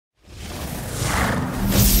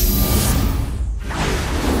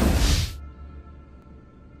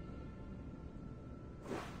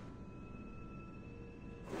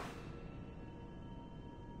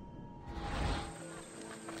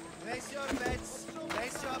bets.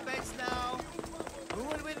 Place your bets now. Who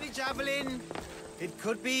will win the javelin? It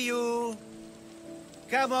could be you.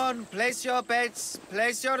 Come on, place your bets.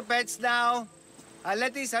 Place your bets now.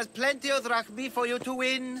 Aletis has plenty of drachmi for you to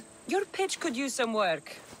win. Your pitch could use some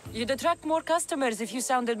work. You'd attract more customers if you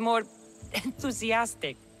sounded more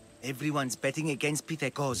enthusiastic. Everyone's betting against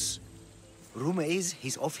Pitekos. Rumor is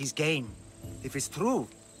he's off his game. If it's true,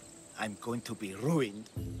 I'm going to be ruined.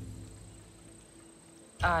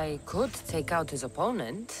 I could take out his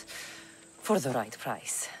opponent for the right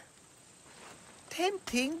price.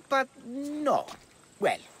 Tempting, but no.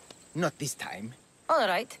 Well, not this time. All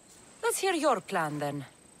right. Let's hear your plan, then.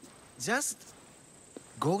 Just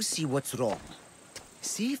go see what's wrong.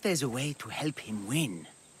 See if there's a way to help him win.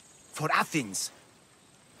 For Athens.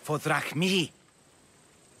 For drachmi.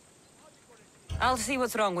 I'll see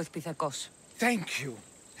what's wrong with Pitekos. Thank you.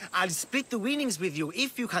 I'll split the winnings with you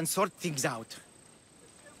if you can sort things out.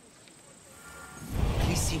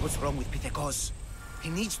 Please see what's wrong with Pitekos. He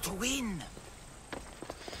needs to win.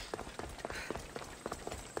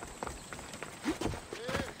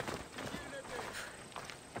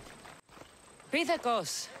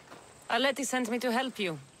 Pitekos, Aleti sent me to help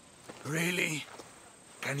you. Really?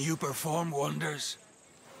 Can you perform wonders?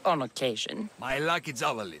 On occasion. My lucky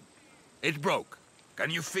javelin. It broke. Can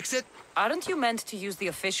you fix it? Aren't you meant to use the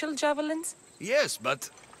official javelins? Yes, but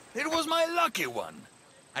it was my lucky one.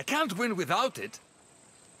 I can't win without it.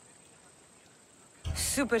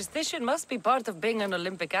 Superstition must be part of being an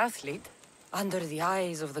Olympic athlete. Under the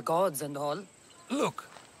eyes of the gods and all. Look,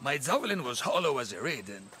 my javelin was hollow as a reed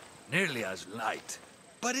and nearly as light.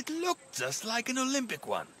 But it looked just like an Olympic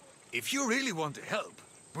one. If you really want to help,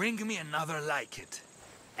 bring me another like it.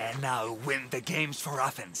 And I'll win the games for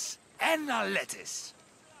Athens. And Aletis.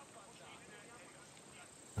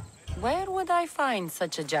 Where would I find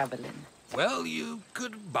such a javelin? Well, you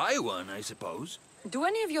could buy one, I suppose. Do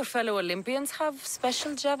any of your fellow Olympians have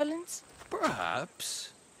special javelins?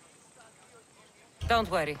 Perhaps. Don't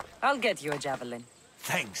worry, I'll get you a javelin.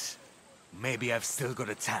 Thanks. Maybe I've still got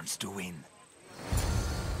a chance to win.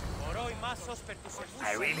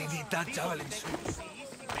 I really need that javelin soon.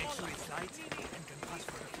 Make sure it's light and can pass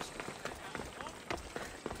for a fishing.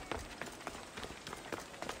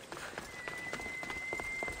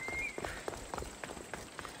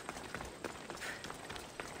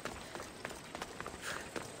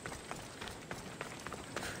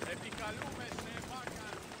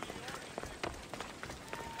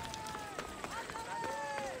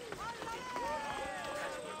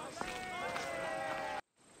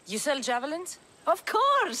 You sell javelins? Of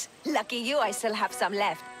course! Lucky you, I still have some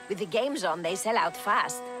left. With the games on, they sell out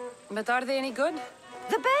fast. But are they any good?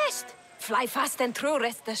 The best! Fly fast and true,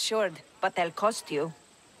 rest assured. But they'll cost you.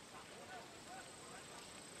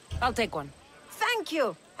 I'll take one. Thank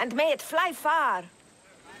you! And may it fly far!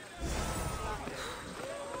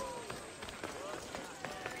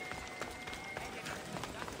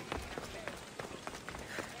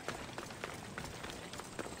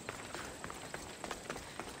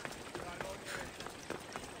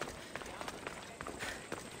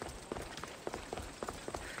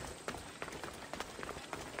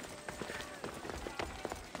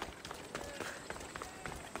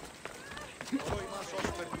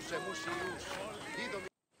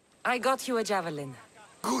 I got you a javelin.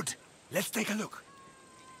 Good. Let's take a look.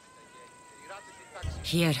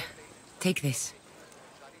 Here, take this.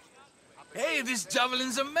 Hey, this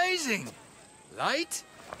javelin's amazing! Light,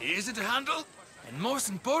 easy to handle, and most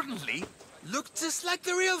importantly, look just like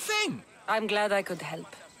the real thing! I'm glad I could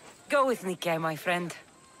help. Go with Nike, my friend.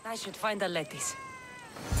 I should find Aletis.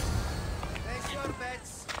 Place your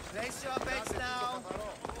bets. Place your bets now.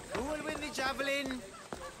 Who will win the javelin?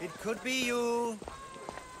 It could be you.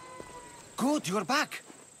 Good, you're back.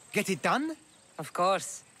 Get it done? Of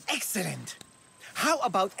course. Excellent. How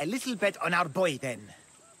about a little bet on our boy, then?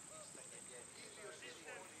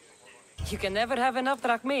 You can never have enough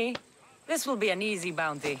drachmi. This will be an easy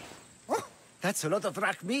bounty. Oh, that's a lot of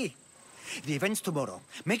drachmi. The event's tomorrow.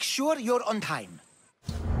 Make sure you're on time.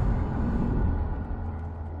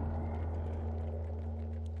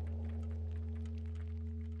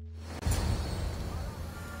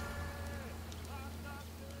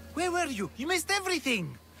 Where were you? You missed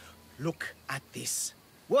everything. Look at this.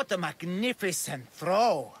 What a magnificent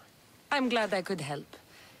throw. I'm glad I could help.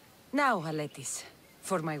 Now, Aletis,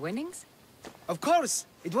 for my winnings? Of course,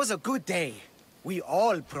 it was a good day. We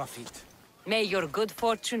all profit. May your good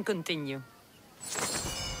fortune continue.